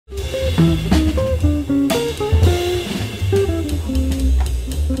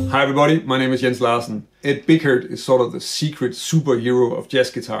Hi everybody, my name is Jens Larsen. Ed Bickert is sort of the secret superhero of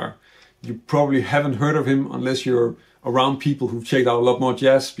jazz guitar. You probably haven't heard of him unless you're around people who've checked out a lot more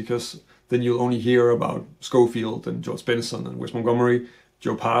jazz, because then you'll only hear about Schofield and George Benson and Wes Montgomery,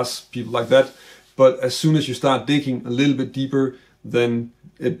 Joe Pass, people like that. But as soon as you start digging a little bit deeper, then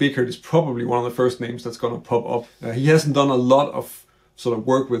Ed Bickert is probably one of the first names that's going to pop up. He hasn't done a lot of sort of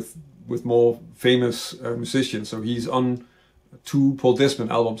work with more famous musicians, so he's on 2 Paul Desmond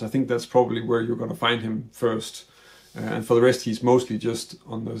albums. I think that's probably where you're going to find him first. And for the rest, he's mostly just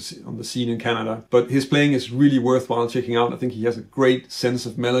on the scene in Canada. But his playing is really worthwhile checking out. I think he has a great sense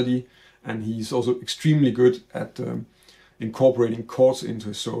of melody, and he's also extremely good at incorporating chords into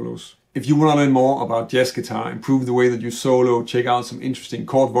his solos. If you want to learn more about jazz guitar, improve the way that you solo, check out some interesting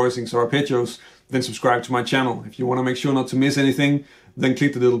chord voicings or arpeggios, then subscribe to my channel. If you want to make sure not to miss anything, then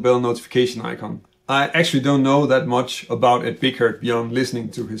click the little bell notification icon. I actually don't know that much about Ed Bickert beyond listening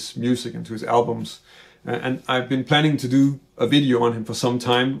to his music and to his albums. And I've been planning to do a video on him for some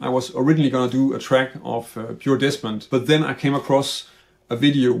time. I was originally going to do a track of Paul Desmond, but then I came across a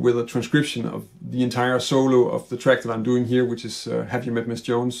video with a transcription of the entire solo of the track that I'm doing here, which is Have You Met Miss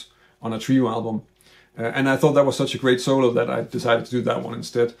Jones, on a trio album. And I thought that was such a great solo that I decided to do that one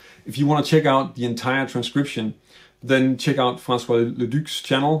instead. If you want to check out the entire transcription, then check out Francois Leduc's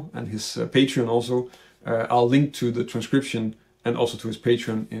channel and his Patreon also. I'll link to the transcription and also to his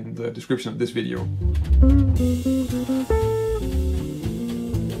Patreon in the description of this video.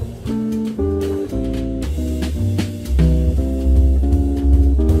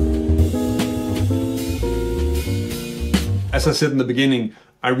 As I said in the beginning,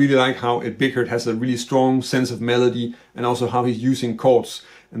 I really like how Ed Bickert has a really strong sense of melody and also how he's using chords.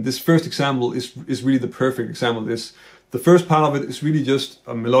 And this first example is really the perfect example of this. The first part of it is really just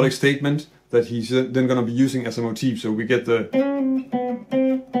a melodic statement that he's then going to be using as a motif. So we get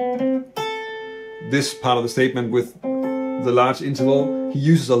this part of the statement with the large interval. He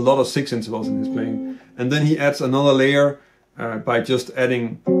uses a lot of 6 intervals in his playing. And then he adds another layer by just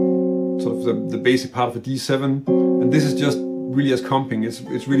adding sort of the basic part of a D7. And this is just really as comping.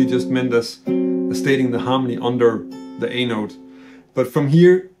 It's really just meant as stating the harmony under the A note. But from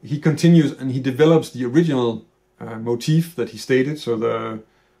here he continues and he develops the original motif that he stated. So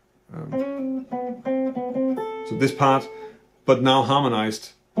this part, but now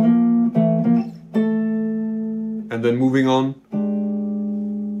harmonized, and then moving on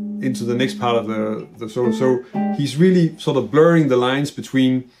into the next part of the solo. So he's really sort of blurring the lines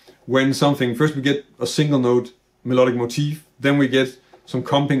between when something, first we get a single note melodic motif, then we get some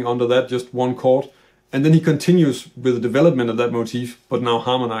comping under that, just one chord, and then he continues with the development of that motif, but now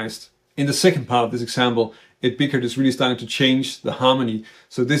harmonized. In the second part of this example, Ed Bickert is really starting to change the harmony.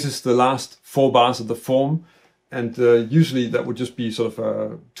 So this is the last 4 bars of the form, and usually that would just be sort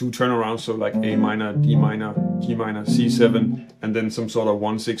of 2 turnarounds, so like A minor, D minor, G minor, C7, and then some sort of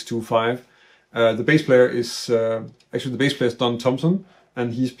 1, 6, 2, 5. The bass player is actually the bass player is Thompson,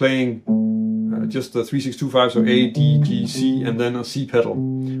 and he's playing just the 3, 6, 2, 5, so A, D, G, C, and then a C pedal,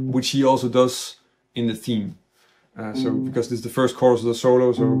 which he also does in the theme. So because this is the first chorus of the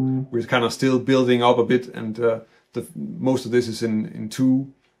solo, so we're kind of still building up a bit, and most of this is in 2,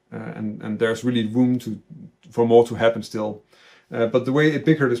 and there's really room for more to happen still. But the way Ed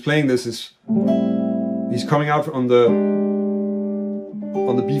Bickert is playing this is he's coming out on the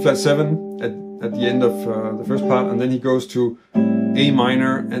B flat 7 at the end of the first part, and then he goes to A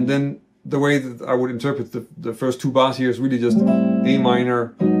minor, and then the way that I would interpret the first 2 bars here is really just A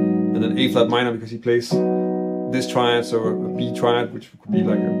minor and then A flat minor, because he plays this triad, so a B triad, which could be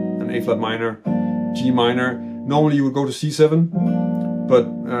like an A flat minor, G minor. Normally you would go to C7, but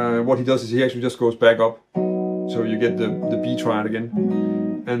what he does is he actually just goes back up, so you get the B triad again,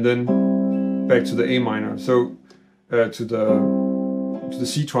 and then back to the A minor, so to the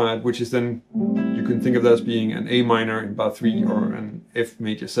C triad, which is then, you can think of that as being an A minor in bar 3 or an F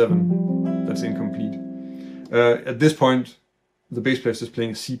major 7 that's incomplete. At this point the bass player is just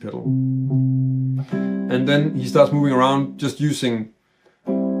playing a C pedal, and then he starts moving around just using,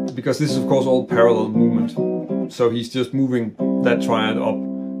 because this is of course all parallel movement, so he's just moving that triad up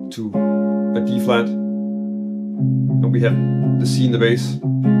to a D flat, and we have the C in the bass,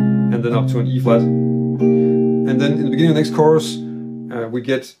 and then up to an E flat, and then in the beginning of the next chorus we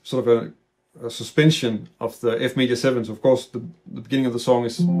get sort of a suspension of the F major 7. So of course the beginning of the song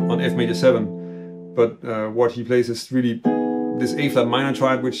is on F major 7, but what he plays is really this A flat minor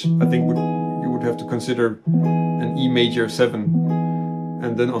triad, which I think you would have to consider an E major 7,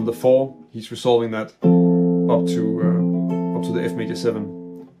 and then on the 4 he's resolving that up to the F major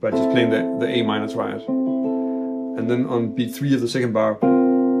 7. by just playing the A minor triad. And then on beat 3 of the second bar,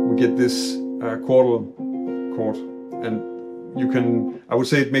 we get this quartal chord. And I would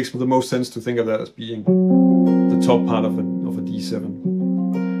say it makes the most sense to think of that as being the top part of a D7.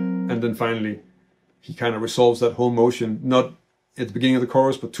 And then finally, he kind of resolves that whole motion, not at the beginning of the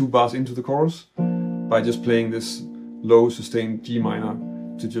chorus, but 2 bars into the chorus, by just playing this low sustained G minor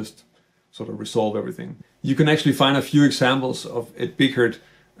to just sort of resolve everything. You can actually find a few examples of Ed Bickert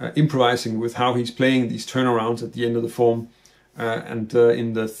improvising with how he's playing these turnarounds at the end of the form and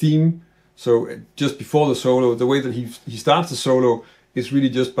in the theme. So just before the solo, the way that he starts the solo is really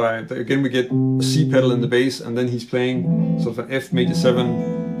just by, again we get a C pedal in the bass, and then he's playing sort of an F major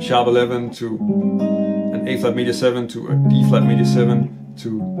 7, sharp 11 to an A flat major 7 to a D flat major 7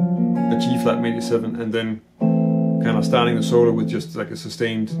 to a G flat major 7, and then kind of starting the solo with just like a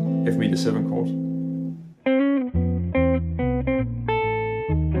sustained F major 7 chord.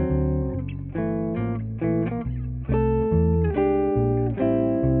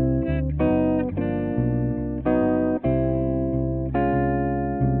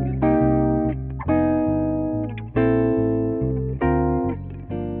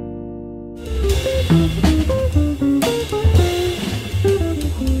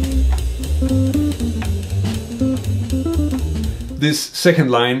 This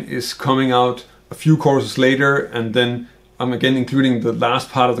second line is coming out a few choruses later, and then I'm again including the last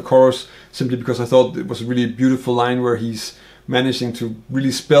part of the chorus simply because I thought it was a really beautiful line where he's managing to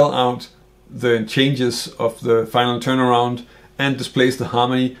really spell out the changes of the final turnaround and displays the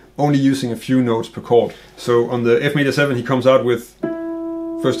harmony only using a few notes per chord. So on the F major 7 he comes out with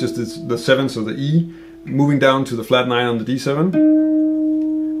first just the 7, so the E, moving down to the flat 9 on the D7,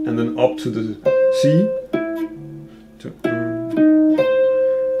 and then up to the C,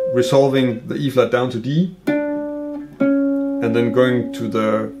 resolving the E flat down to D, and then going to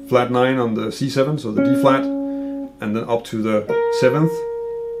the flat 9 on the C7, so the D flat, and then up to the 7th,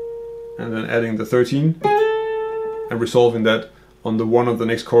 and then adding the 13, and resolving that on the 1 of the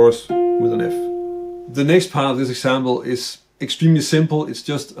next chorus with an F. The next part of this example is extremely simple. It's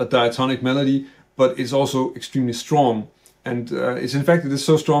just a diatonic melody, but it's also extremely strong. And it is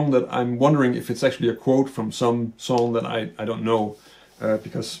so strong that I'm wondering if it's actually a quote from some song that I don't know.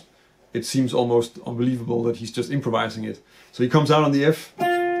 Because it seems almost unbelievable that he's just improvising it. So he comes out on the F,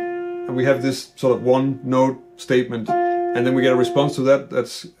 and we have this sort of one note statement, and then we get a response to that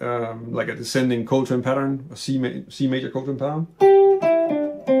that's like a descending Coltrane pattern, a C major Coltrane pattern.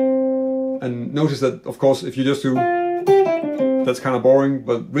 And notice that, of course, if you just do, that's kind of boring,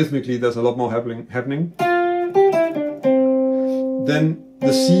 but rhythmically there's a lot more happening. Then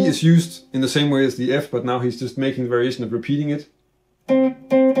the C is used in the same way as the F, but now he's just making the variation of repeating it.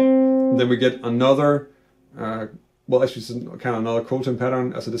 Then we get another, well actually it's kind of another Coltrane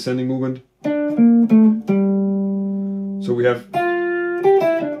pattern as a descending movement. So we have,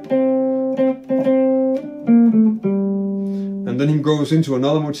 and then he goes into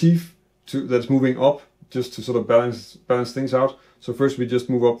another motif that's moving up just to sort of balance things out. So first we just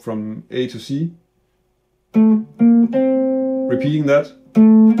move up from A to C, repeating that,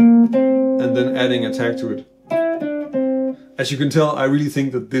 and then adding a tag to it. As you can tell, I really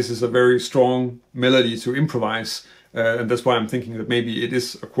think that this is a very strong melody to improvise, and that's why I'm thinking that maybe it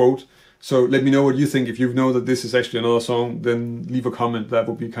is a quote. So let me know what you think. If you know that this is actually another song, then leave a comment. That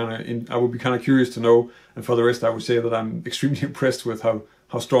would be I would be kind of curious to know. And for the rest, I would say that I'm extremely impressed with how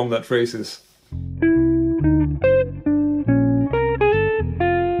strong that phrase is.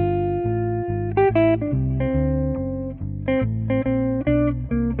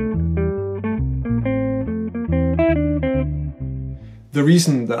 The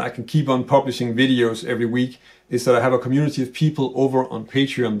reason that I can keep on publishing videos every week is that I have a community of people over on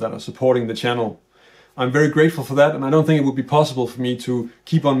Patreon that are supporting the channel. I'm very grateful for that, and I don't think it would be possible for me to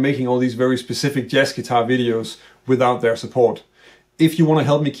keep on making all these very specific jazz guitar videos without their support. If you want to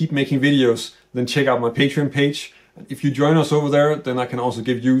help me keep making videos, then check out my Patreon page. If you join us over there, then I can also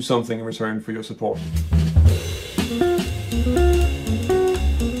give you something in return for your support.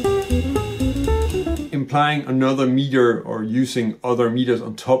 Applying another meter or using other meters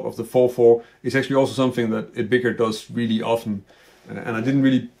on top of the 4/4 is actually also something that Ed Bickert does really often. And I didn't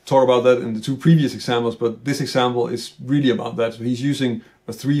really talk about that in the 2 previous examples, but this example is really about that. So he's using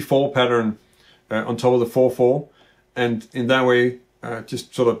a 3/4 pattern on top of the 4/4, and in that way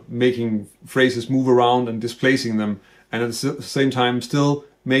just sort of making phrases move around and displacing them, and at the same time still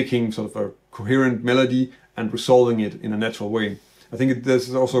making sort of a coherent melody and resolving it in a natural way. I think this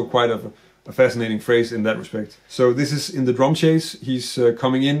is also quite a fascinating phrase in that respect. So this is in the drum chase. He's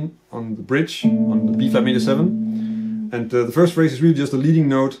coming in on the bridge on the B flat major 7, And the first phrase is really just a leading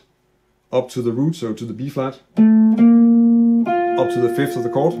note up to the root, so to the B flat, up to the 5th of the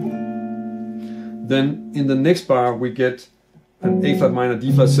chord. Then in the next bar we get an A flat minor,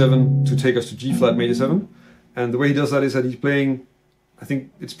 D flat 7 to take us to G flat major 7. And the way he does that is that he's playing, I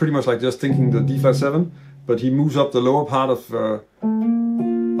think it's pretty much like just thinking the D flat 7, but he moves up the lower part of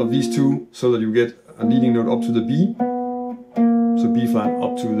these two so that you get a leading note up to the B. So B flat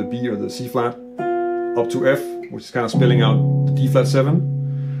up to the B or the C flat, up to F, which is kind of spelling out the D flat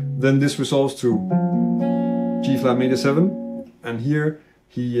 7. Then this resolves to G flat major 7, and here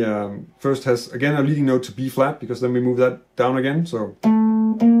he first has again a leading note to B flat, because then we move that down again. So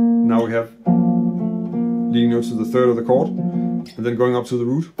now we have leading notes to the 3rd of the chord, and then going up to the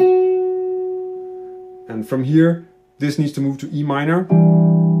root. And from here, this needs to move to E minor.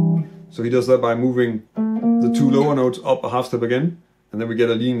 So he does that by moving the 2 lower notes up a half step again, and then we get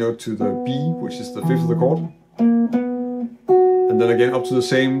a leading note to the B, which is the 5th of the chord. And then again up to the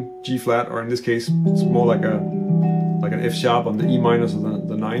same G flat, or in this case it's more like an F sharp on the E minor, so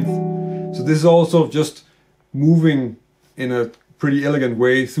the 9th. So this is also just moving in a pretty elegant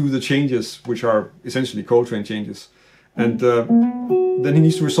way through the changes, which are essentially Coltrane changes. And then he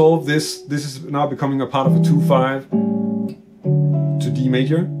needs to resolve this. This is now becoming a part of a 2-5 to D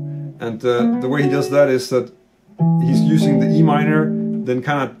major. And the way he does that is that he's using the E minor, then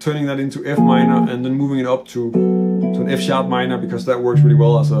kind of turning that into F minor, and then moving it up to an F sharp minor, because that works really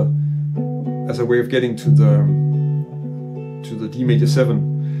well as a way of getting to the D major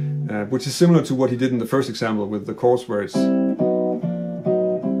 7, which is similar to what he did in the first example with the chords, where it's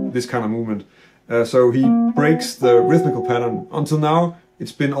this kind of movement. So he breaks the rhythmical pattern. Until now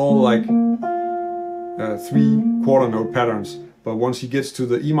it's been all like 3 quarter note patterns, but once he gets to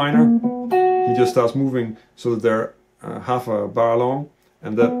the E minor, he just starts moving so that they're half a bar long,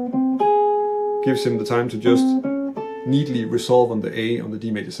 and that gives him the time to just neatly resolve on the A on the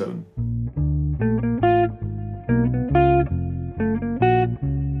D major 7.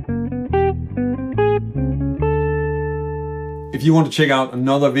 If you want to check out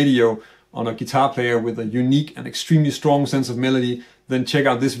another video on a guitar player with a unique and extremely strong sense of melody, then check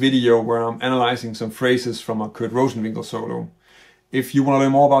out this video where I'm analyzing some phrases from a Kurt Rosenwinkel solo. If you want to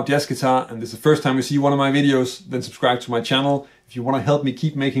learn more about jazz guitar and this is the first time you see one of my videos, then subscribe to my channel. If you want to help me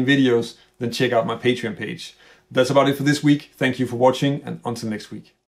keep making videos, then check out my Patreon page. That's about it for this week. Thank you for watching, and until next week.